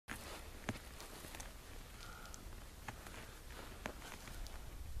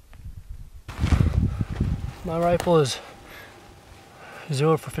My rifle is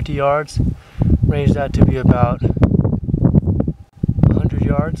 0 for 50 yards. Range that to be about 100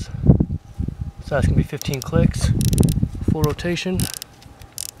 yards. So that's gonna be 15 clicks, full rotation,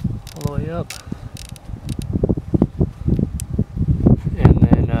 all the way up. And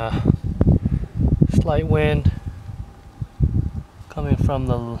then slight wind coming from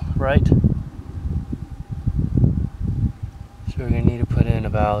the right. So we're gonna need to put in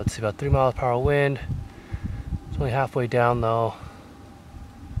about, let's see, about 3 miles per hour wind. It's only halfway down though.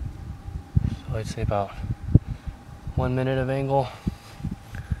 So I'd say about 1 minute of angle.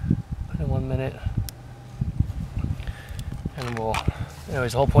 Put in 1 minute. And we'll,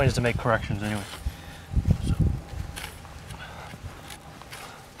 anyways, the whole point is to make corrections anyway. So.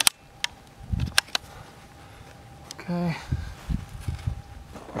 Okay.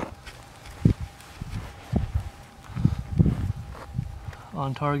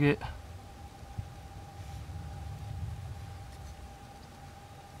 On target.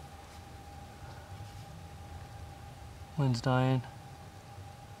 Wind's dying.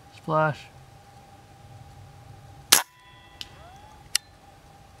 Splash.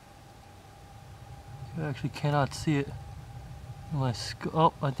 You actually cannot see it.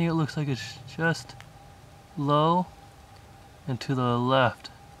 Oh, I think it looks like it's just low and to the left.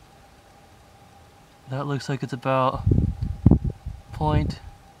 That looks like it's about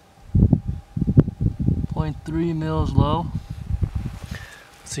 0.3 mils low.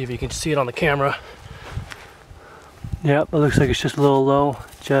 Let's see if you can see it on the camera. Yep, it looks like it's just a little low,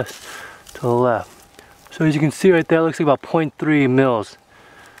 just to the left. So as you can see right there, it looks like about 0.3 mils.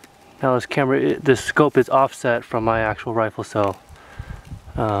 Now this camera, this scope is offset from my actual rifle, so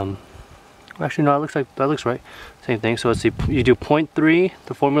actually no, it looks like that looks right. Same thing. So let's see, you do 0.3.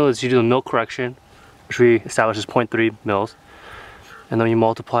 The formula is you do the mil correction, which we established as 0.3 mils, and then you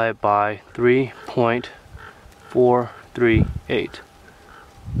multiply it by 3.438.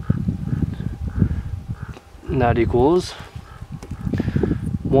 And that equals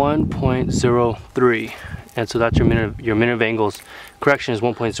 1.03, and so that's your minute of angles. Correction is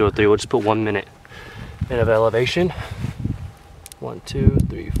 1.03. We'll just put 1 minute of elevation. 1, 2,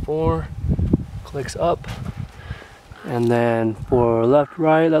 3, 4. Clicks up, and then for left,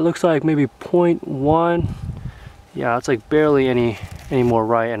 right, that looks like maybe 0.1. Yeah, it's like barely any more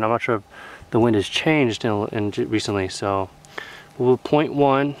right, and I'm not sure if the wind has changed recently. So we'll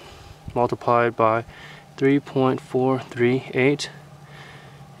 0.1 multiplied by 3.438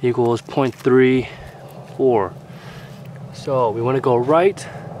 equals 0.34. So we want to go right,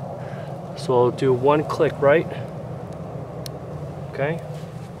 so I'll do 1 click right. Okay,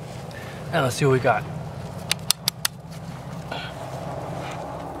 and let's see what we got.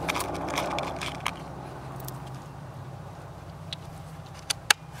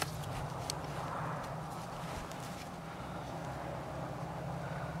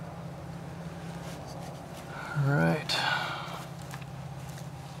 All right.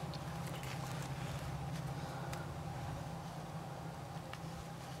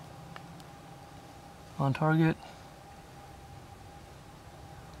 On target.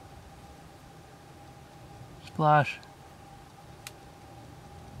 Splash.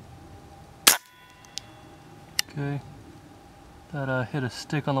 Okay. That hit a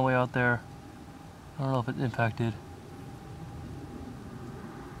stick on the way out there. I don't know if it impacted.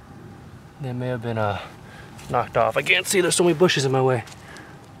 They may have been knocked off. I can't see, there's so many bushes in my way.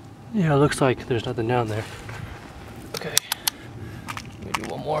 Yeah, it looks like there's nothing down there. Okay, let me do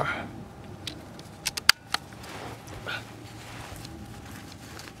one more.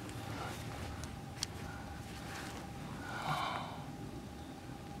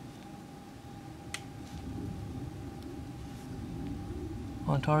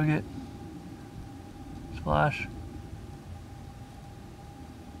 On target. Splash.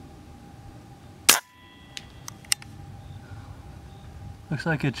 Looks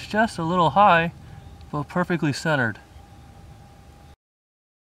like it's just a little high, but perfectly centered.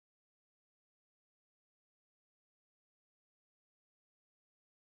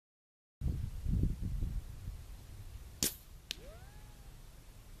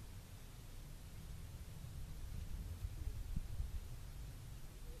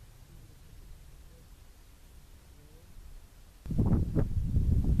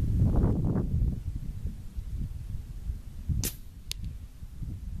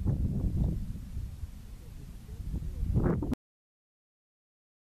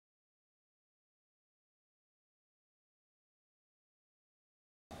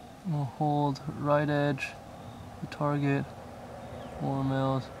 We'll hold right edge, the target, 4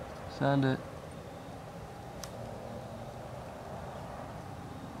 mils, send it.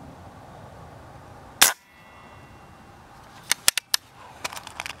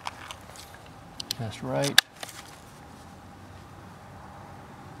 Just right.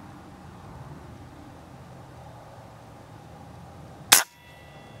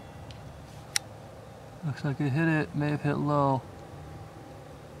 Looks like it hit it. May have hit low.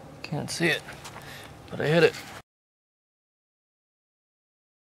 Can't see it, but I hit it.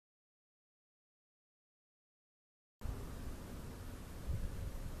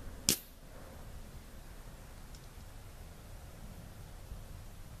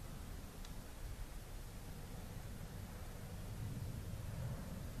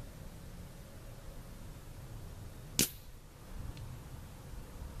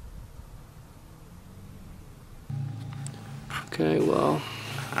 Okay, well,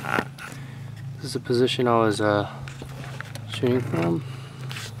 this is the position I was shooting from.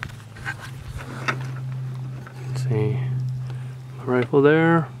 Let's see, my rifle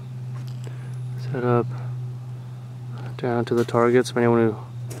there, set up down to the targets for anyone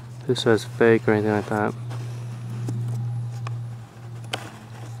who says fake or anything like that.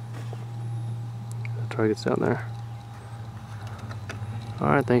 The target's down there.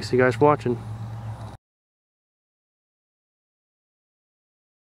 Alright, thanks you guys for watching.